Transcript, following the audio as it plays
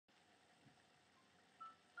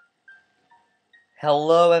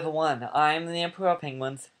Hello everyone, I'm the Emperor of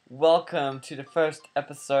Penguins. Welcome to the first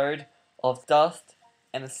episode of Dust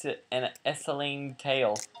and an Elysian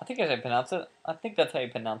Tail. I think that's how you pronounce it. I think that's how you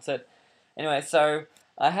pronounce it. Anyway, so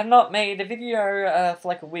I have not made a video for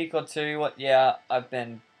like a week or two. Yeah, I've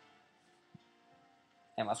been.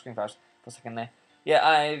 Yeah, my screen froze for a second there. Yeah,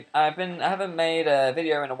 I haven't made a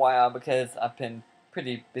video in a while because I've been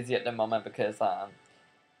pretty busy at the moment because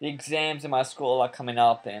the exams in my school are coming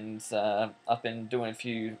up, and I've been doing a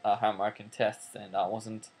few homework and tests, and I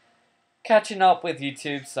wasn't catching up with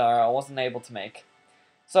YouTube, so I wasn't able to make.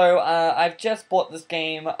 So I've just bought this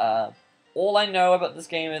game. All I know about this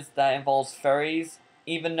game is that it involves furries,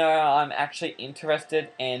 even though I'm actually interested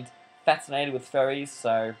and fascinated with furries.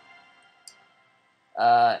 So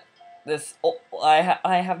uh, I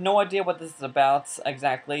have no idea what this is about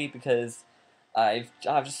exactly because I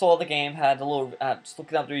just saw the game, had a little just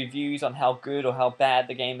looking up the reviews on how good or how bad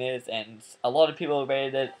the game is, and a lot of people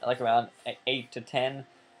rated it like around 8 to 10,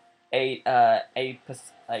 8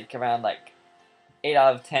 like around like 8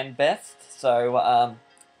 out of 10 best. So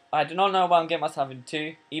I do not know what I'm getting myself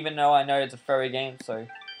into, even though I know it's a furry game. So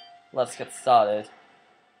let's get started.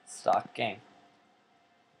 Start game.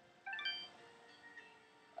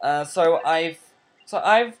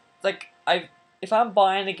 If I'm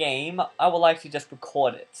buying a game, I would like to just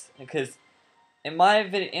record it because in my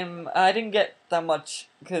video, I didn't get that much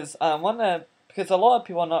because because a lot of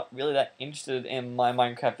people are not really that interested in my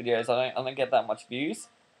Minecraft videos. I don't get that much views,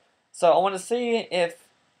 so I want to see if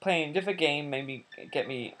playing a different game may get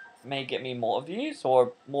me more views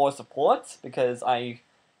or more support because I'm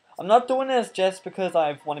not doing this just because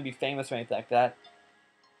I want to be famous or anything like that.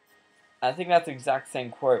 I think that's the exact same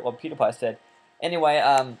quote what PewDiePie said. Anyway,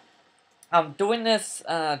 I'm doing this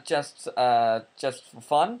just for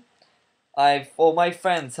fun. My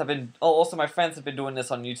friends have been also my friends have been doing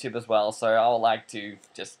this on YouTube as well, so I would like to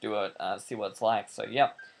just do it, see what it's like. So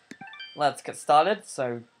yeah, let's get started.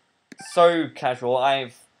 So casual.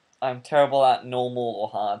 I'm terrible at normal or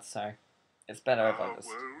hard, so it's better if I just.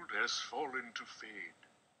 Our world has fallen to fade,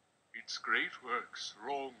 its great works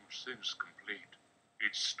long since complete,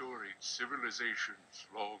 its storied civilizations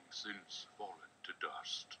long since fallen to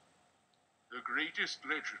dust. The greatest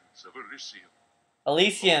legends of Elysium.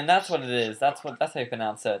 Elysian, that's what it is. That's how you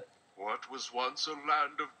pronounce it. What was once a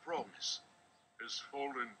land of promise has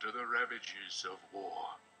fallen to the ravages of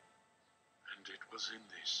war. And it was in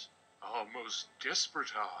this, our most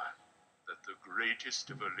desperate hour, that the greatest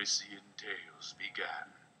of Elysian tales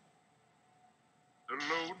began. The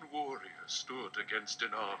lone warrior stood against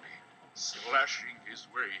an army, slashing his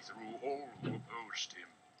way through all who opposed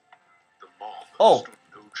him. The mob stood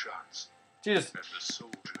no chance, Jesus. and the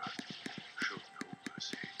soldier showed no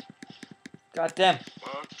mercy. Goddamn.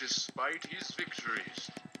 But despite his victories,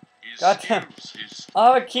 his Goddamn. skills, his I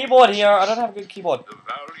have a keyboard here. I don't have a good keyboard. the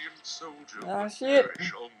valiant soldier would Shit.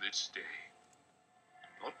 perish on this day.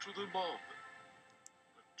 Not to the mob,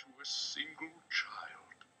 but to a single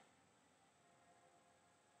child.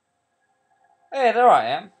 Hey, there I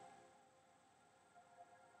am.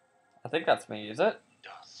 I think that's me, is it?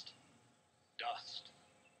 Dust. Dust.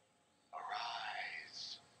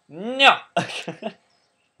 Arise. No!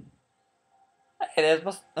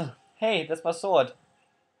 Hey, that's my sword.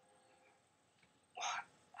 What?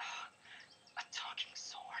 A talking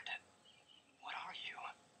sword? What are you?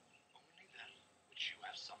 Only that which you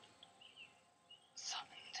have summoned.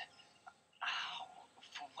 Summoned? How?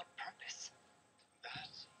 For what purpose? That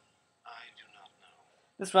I do not know.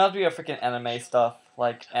 This reminds me of freaking anime stuff,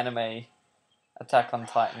 like anime Attack on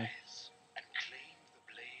Titan. Rise and claim the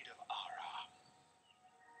blade of Ara.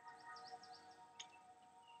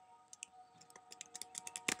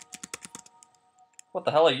 What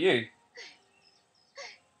the hell are you?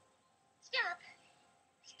 Stop!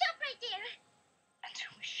 Stop right there! And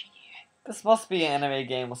who is she? This must be an anime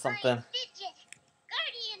game or something. I'm Fidget,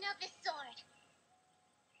 guardian of the sword.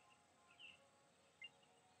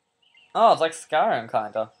 Oh, it's like Skyrim,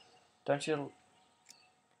 kinda. Don't you?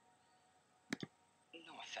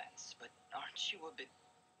 No offense, but aren't you a bit,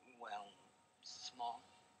 well, small?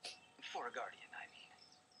 For a guardian, I mean.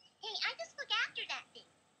 Hey, I just look after that thing.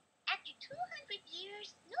 After 200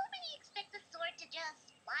 years, nobody expects a sword to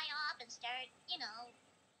just fly off and start,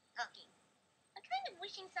 talking. I'm kind of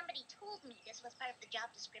wishing somebody told me this was part of the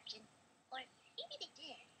job description. Or maybe they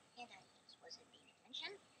did, and I just wasn't paying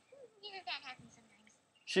attention. Yeah, that happens sometimes.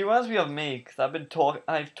 She reminds me of me, because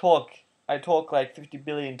I talk like 50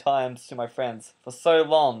 billion times to my friends for so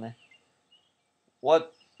long.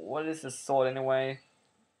 What is this sword anyway?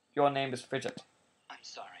 Your name is Fidget. I'm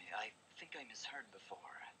sorry, I think I misheard before.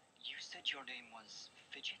 You said your name was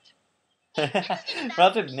Fidget?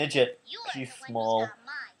 Not a midget. You're She's the one who's small. got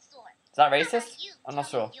my sword. Is that How about racist? you I'm not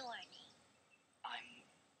tell sure. me your name?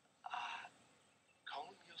 I'm,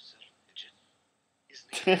 Calm yourself, Midget. His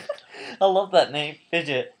name is I love that name,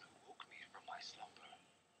 Fidget. who woke me from my slumber.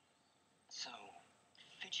 So,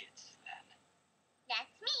 Fidgets, then.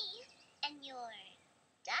 That's me. And you're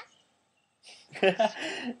Dust?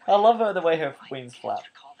 I love her the way her I wings can't flap.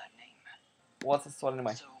 recall that name. What's this one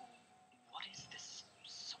anyway? So, what is this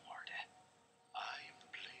sword? I am the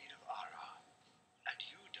Blade of Ara, and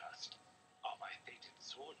you, Dust, are my fated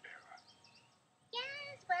sword bearer.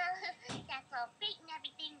 Yes, well, that's all great and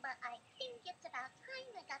everything, but I think it's about time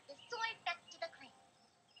I got this sword back to the clan.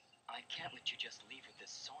 I can't let you just leave with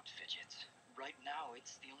this sword, Fidget. Right now,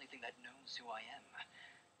 it's the only thing that knows who I am.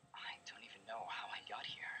 I don't even know how I got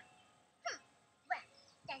here. Well,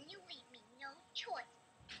 then you leave me no choice.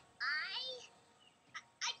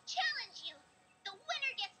 I challenge you. The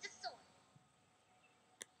winner gets the sword.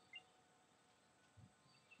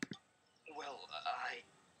 Well,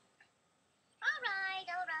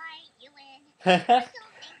 All right, you win. I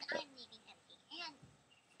don't think I'm leaving empty-handed.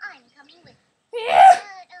 I'm coming with you. But,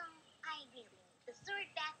 I really need the sword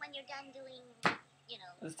back when you're done doing, you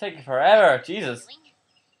know. It's taking forever. Jesus. doing.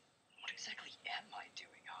 what exactly am I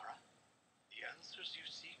doing, Ara? The answers you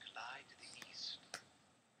seek lie to the east.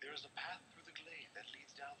 There is a path through the glade that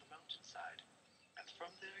leads down the mountainside, and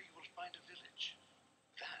from there you will find a village.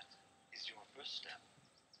 That is your first step.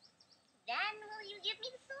 Then will you give me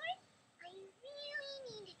the sword? I really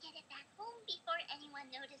need to get it back home before anyone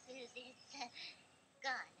notices it's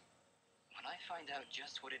gone. When I find out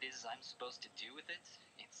just what it is I'm supposed to do with it,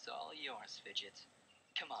 it's all yours, Fidget.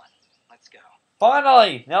 Come on, let's go.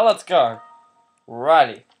 Finally! Now let's go.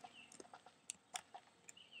 Righty.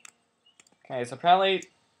 Okay, so apparently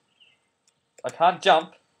I can't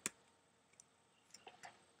jump.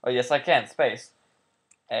 Oh yes I can, space.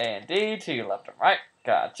 A and D to left and right.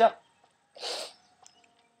 Gotcha.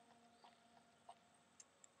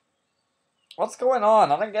 What's going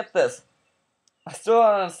on? I don't get this. I still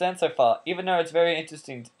don't understand so far, even though it's very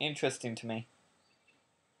interesting to me.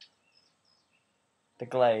 The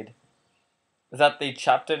Glade. Is that the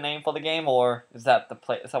chapter name for the game, or is that the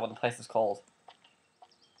place? Is that what the place is called?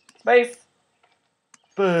 Space.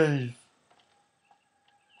 Space.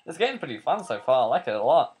 This game's pretty fun so far. I like it a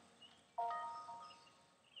lot.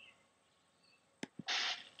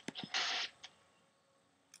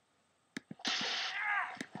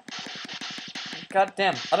 God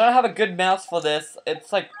damn. I don't have a good mouse for this.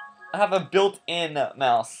 It's like I have a built-in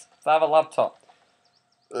mouse. So I have a laptop.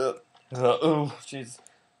 Oh, jeez.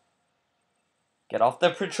 Get off the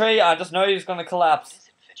tree. I just know he's gonna What collapse. is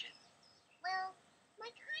it, Fidget? Well, my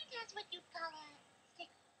kind has what you'd call a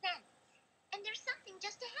sixth sense. And there's something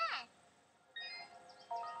just ahead.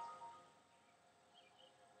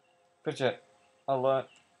 Fidget. Alert.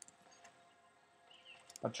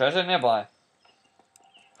 A treasure nearby.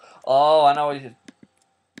 Oh, I know what you.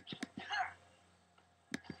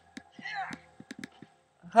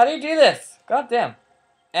 How do you do this? God damn.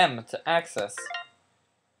 M to access.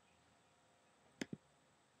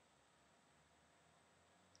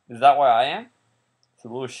 Is that where I am? It's a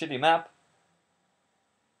little shitty map.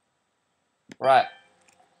 Right.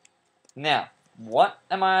 Now, what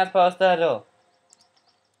am I supposed to do?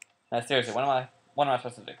 No, seriously, what am I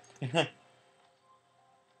supposed to do?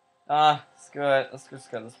 Screw it. Let's just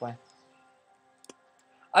go this way.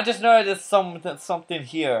 I just know there's something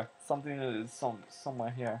here. Something is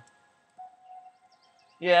somewhere here.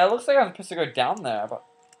 Yeah, it looks like I'm supposed to go down there, but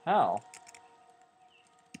how?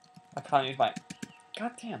 I can't use my.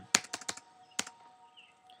 God damn.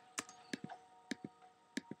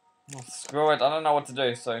 Oh, screw it. I don't know what to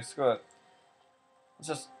do, so screw it. Let's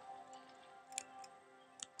just.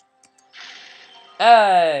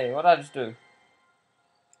 Hey, what did I just do?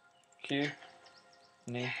 Q.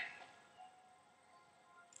 Knee.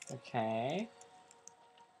 Okay.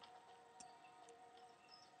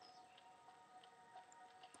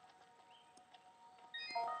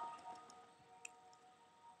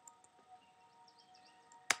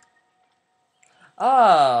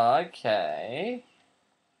 Ah, okay.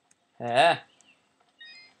 Yeah.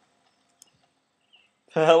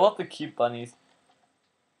 I love the cute bunnies.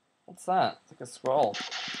 What's that? It's like a scroll.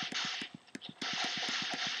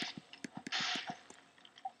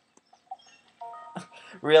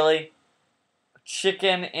 Really?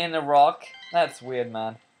 Chicken in a rock? That's weird,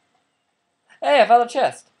 man. Hey, I found a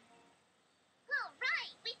chest. All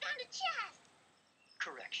right, we found a chest.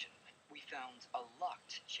 Correction. We found a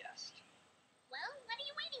locked chest. Well, what are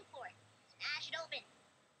you waiting for? Smash it open.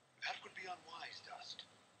 That would be unwise, Dust.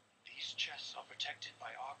 These chests are protected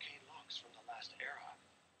by arcane locks from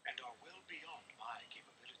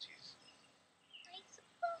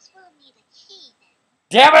guess we'll need a key then.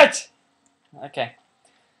 Damn it! Okay.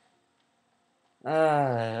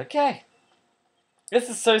 Okay. This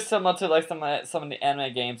is so similar to like some of the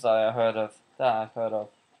anime games I've heard of.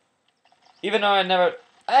 Even though I never.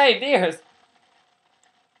 Hey, dears.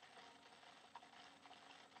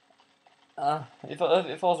 If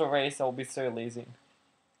it was a race, I would be so lazy.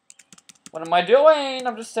 What am I doing?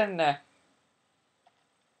 I'm just sitting there.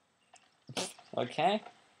 Okay.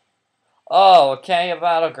 Oh, okay, a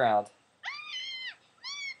battleground.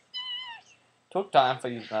 Took time for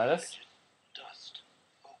you to notice. Dust.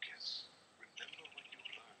 Focus. Remember what you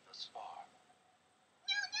learned thus far.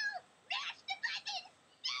 No, no! Mash the buttons!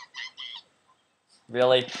 No button!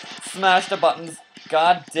 Really? Smash the buttons.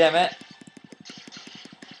 God damn it.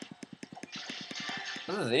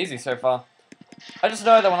 This is easy so far. I just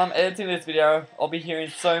know that when I'm editing this video, I'll be hearing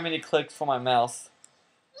so many clicks from my mouse.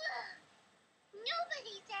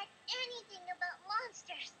 Nobody said anything about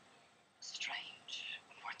monsters. Strange.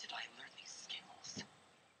 Where did I learn these skills?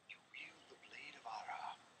 You wield the blade of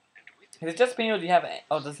Ara, and with it, Is it just me or do you have?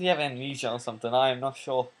 Oh, does he have amnesia or something? I am not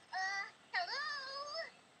sure. Hello?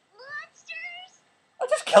 Monsters? I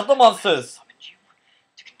just killed the monsters. Summoned you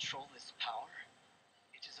to control this power?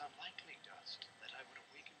 it is unlikely, Dust, that I would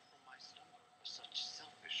awaken from my slumber for such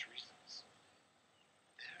selfish reasons.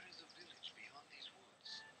 There is a village beyond these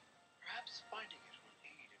woods. Perhaps finding it will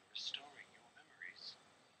aid in restoring your memories.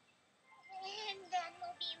 And then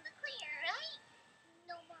we'll be in the clear, right?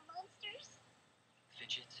 No more monsters?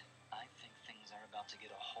 Fidget, I think things are about to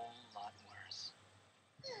get a whole lot worse.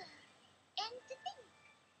 And to think,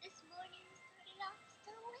 this morning started off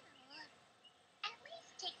so well. At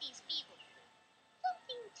least take these people.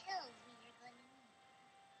 Something tells me you're gonna need.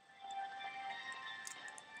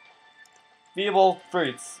 Feeble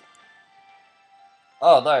fruits.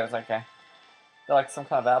 Oh, those. Okay. They're like some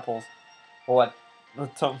kind of apples. Or what?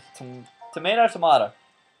 Tomato, tomato.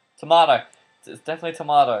 Tomato. It's definitely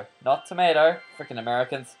tomato. Not tomato. Freaking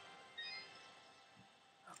Americans.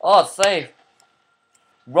 Oh, save.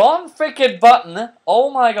 Wrong freaking button. Oh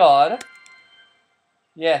my god.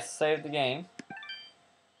 Yes, save the game.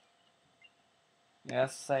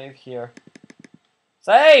 Yes, save here.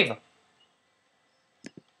 Save!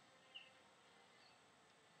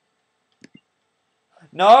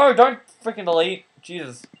 No, don't freaking delete.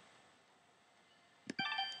 Jesus.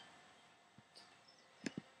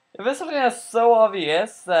 If there's something that's so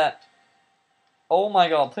obvious that... Oh my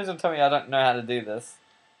god, please don't tell me I don't know how to do this.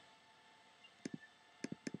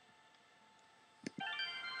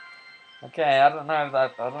 Okay, I don't know if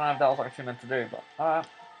that was actually meant to do, but alright.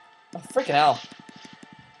 Oh, freaking hell.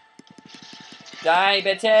 Die,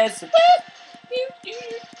 bitches!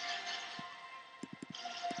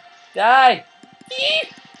 Die!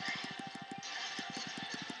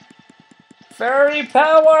 Fairy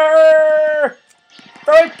power!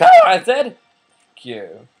 Fairy power, I said!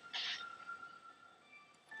 Q.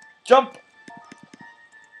 Jump!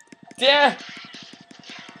 Yeah!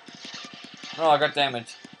 Oh, I got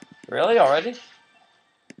damaged. Really? Already?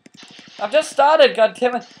 I've just started,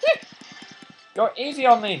 goddammit! Go easy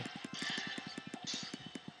on me!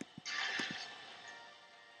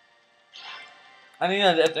 I need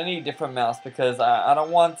a different mouse because I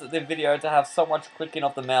don't want the video to have so much clicking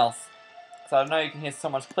off the mouse. Because I know you can hear so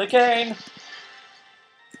much clicking!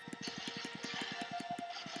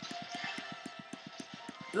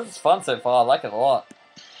 This is fun so far, I like it a lot.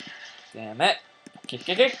 Damn it. Kick,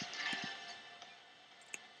 kick, kick.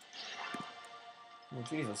 Oh,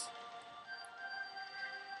 Jesus.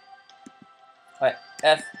 Wait,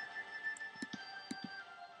 F.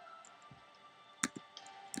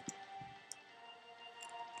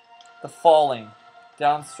 The falling.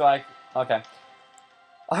 Down strike. Okay.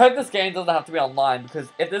 I hope this game doesn't have to be online because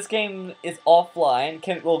if this game is offline,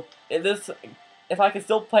 if I can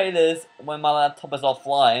still play this when my laptop is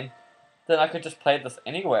offline, then I could just play this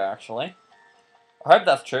anywhere actually. I hope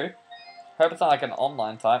that's true. I hope it's not like an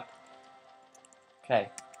online type. Okay.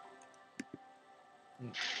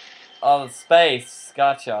 Oh, space.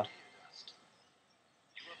 Gotcha. Dust.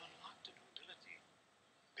 You have unlocked a new ability.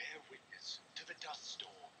 Bear witness to the dust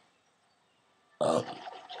storm.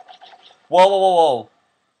 Whoa, whoa, whoa,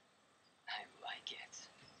 I like it.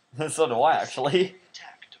 whoa. So do I actually.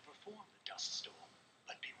 Attack to perform the dust storm.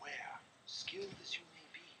 But beware, skilled as you may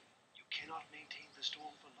be, you cannot maintain the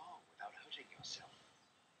storm for long without hurting yourself.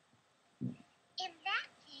 In that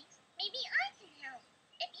case, maybe I can help.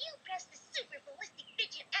 If you press the super ballistic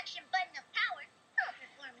fidget action button of power, I'll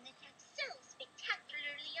perform an attack so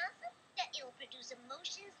spectacularly awesome that it will produce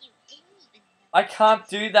emotions you didn't even know. I can't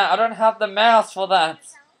do that. I don't have the mouse for that.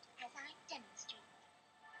 As I demonstrate.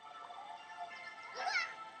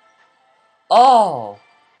 Oh!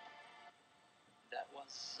 That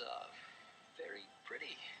was, very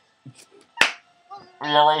pretty. Well,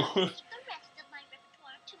 Really? I'll keep the rest of my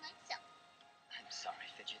repertoire to myself. I'm sorry,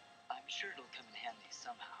 Fidget. I'm sure it'll come in handy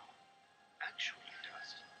somehow. Actually,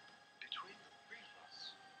 Dust, between the three of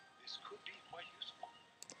us, this could be quite useful.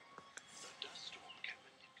 The dust storm can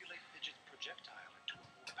manipulate Fidget's projectile into a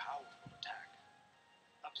more powerful attack.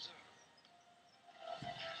 Observe.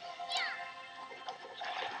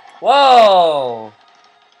 Whoa!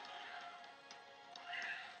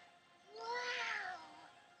 Wow!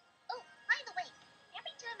 Oh, by the way,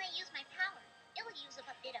 every time I use my power, it'll use up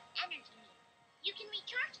a bit of energy meter. You can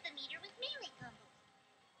recharge the meter with melee combos.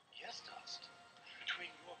 Yes, Dust.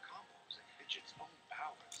 Between your combos and Fidget's own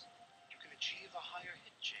powers, you can achieve a higher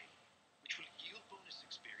hit chain, which will yield bonus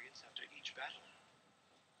experience after each battle.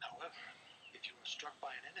 However, if you are struck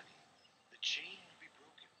by an enemy, the chain will be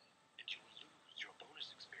broken, and you will lose your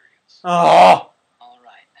bonus experience. Oh!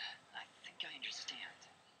 Alright, I think I understand.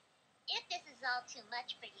 If this is all too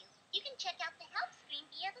much for you, you can check out the help screen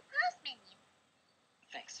via the pause menu.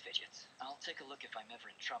 Thanks, Fidget. I'll take a look if I'm ever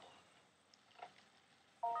in trouble.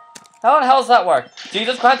 How the hell does that work?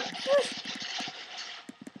 Jesus Christ!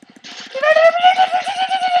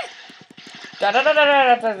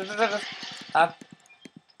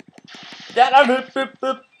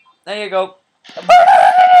 There you go.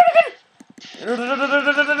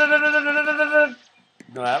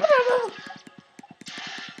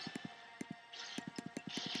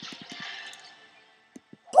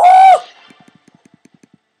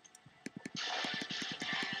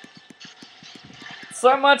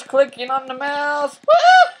 So much clicking on the mouse.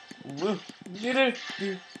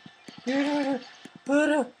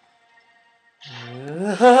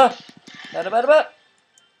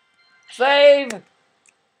 Save.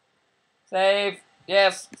 Save.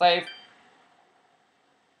 Yes, save.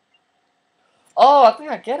 Oh, I think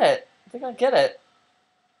I get it. I think I get it.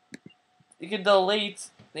 You can delete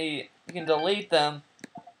them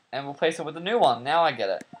and replace it with a new one. Now I get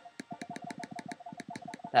it.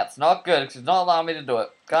 That's not good because it's not allowing me to do it.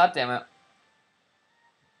 God damn it.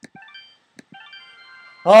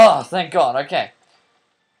 Oh, thank God. Okay.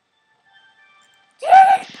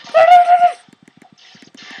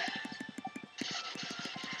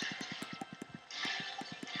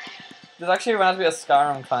 This actually reminds me of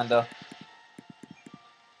Skyrim, kinda.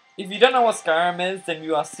 If you don't know what Skyrim is, then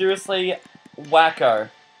you are seriously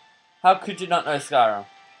wacko. How could you not know Skyrim?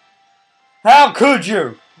 How could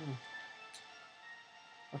you?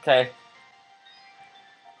 Okay.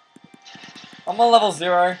 I'm on level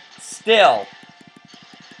 0. Still.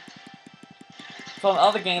 So in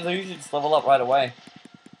other games, I usually just level up right away.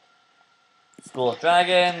 School of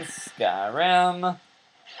Dragons, Skyrim,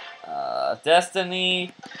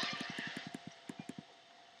 Destiny.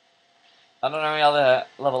 I don't know any other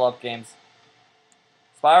level up games.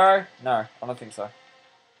 Spyro? No, I don't think so.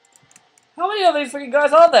 How many of these freaking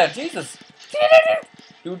guys are there? Jesus.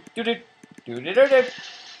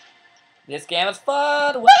 This game is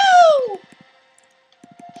fun. Woo!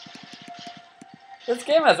 This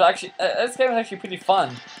game is actually pretty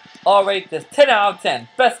fun. I'll rate this 10 out of 10.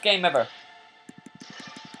 Best game ever.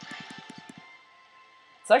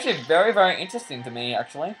 It's actually very, very interesting to me,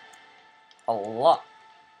 actually. A lot.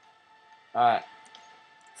 Alright.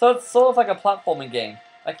 So it's sort of like a platforming game.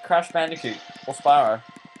 Like Crash Bandicoot or Spyro.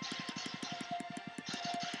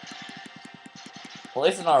 Well, at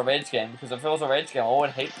least it's not a rage game, because if it was a rage game, I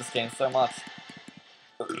would hate this game so much.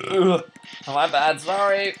 Ugh. My bad,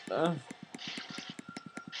 sorry. Ugh.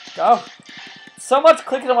 Go. So much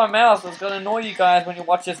clicking on my mouse is going to annoy you guys when you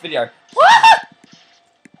watch this video.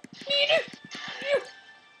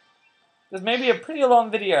 This may be a pretty long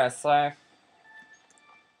video, so...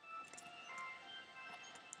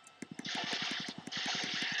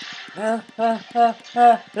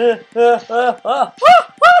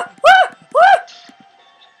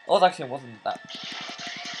 Oh, it actually wasn't that.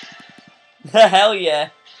 Hell yeah.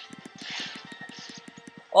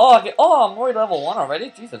 Oh, okay. Oh, I'm already level 1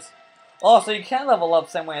 already? Jesus. Oh, so you can level up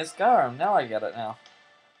same way as Skyrim. Now I get it now.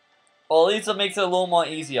 Well, at least it makes it a little more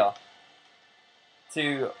easier.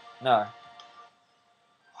 To... No. Wow.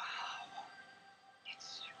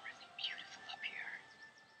 It's really beautiful up here.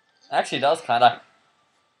 It actually does, kinda.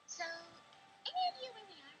 So, any idea where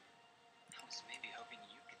we are? I was maybe hoping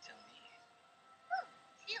you could tell me. Oh,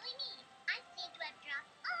 silly me. I seem to have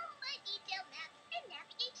dropped all my detailed maps and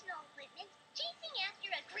navigational equipment chasing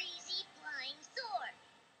after a crazy flying sword.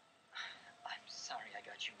 I'm sorry I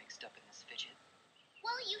got you mixed up in this, Fidget.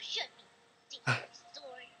 Well, you should be. Dangerous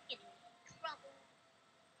sword, getting in trouble.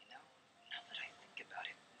 You know, now that I think about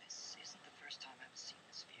it, this isn't the first time I've seen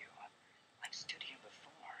this view. I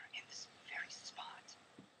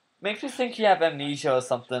Makes me think you have amnesia or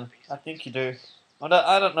something. I think you do. I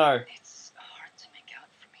don't know. It's hard to make out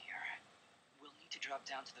from here. We'll need to drop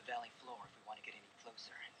down to the valley floor if we want to get any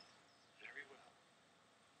closer. Very well.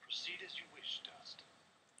 Proceed as you wish, Dust.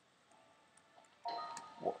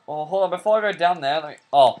 Well, hold on, before I go down there, let me...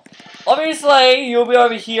 Oh. Obviously, you'll be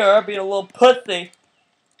over here being a little pussy.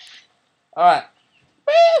 Alright.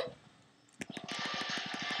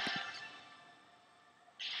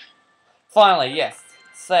 Finally, yes.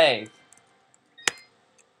 Save.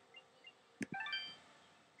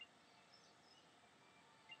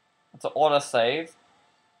 It's an auto save.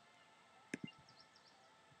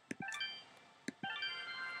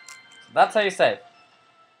 So that's how you save.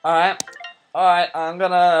 Alright. Alright, I'm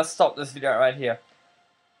gonna stop this video right here.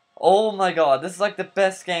 Oh my god, this is like the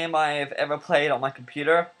best game I've ever played on my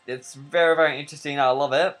computer. It's very, very interesting. I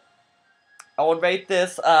love it. I would rate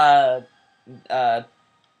this,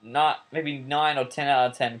 not maybe 9 or 10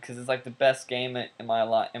 out of 10 because it's like the best game in my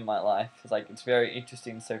life. It's like it's very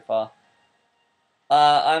interesting so far.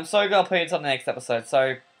 I'm so gonna put it on the next episode.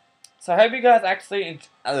 So I hope you guys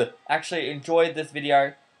actually enjoyed this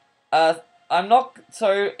video. I'm not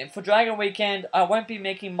for Dragon Weekend. I won't be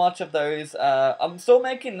making much of those. I'm still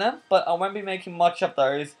making them, but I won't be making much of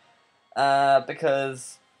those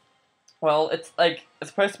because, well, it's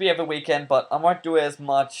supposed to be every weekend, but I won't do it as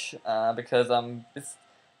much because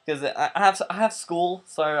I have school,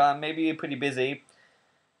 so I may be pretty busy,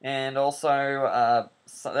 and also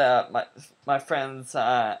my friends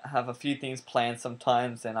have a few things planned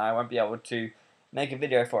sometimes, and I won't be able to make a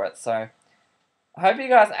video for it. So I hope you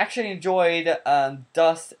guys actually enjoyed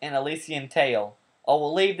Dust and Elysian Tail. I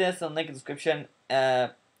will leave this in the link in the description.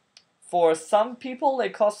 For some people,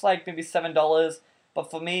 it costs like maybe $7,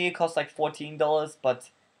 but for me, it costs like $14. But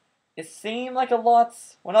it seemed like a lot.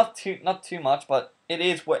 Well, not too much, but it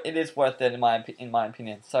is worth it in my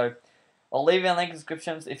opinion. So I'll leave it in the link in the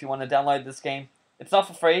description if you want to download this game. It's not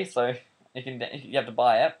for free, so you have to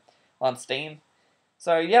buy it on Steam.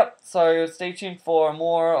 So yep. So stay tuned for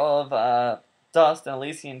more of Dust and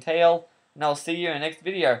Elysian Tail, and I'll see you in the next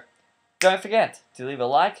video. Don't forget to leave a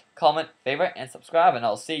like, comment, favorite, and subscribe, and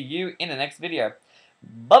I'll see you in the next video.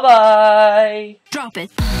 Bye bye. Drop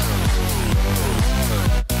it.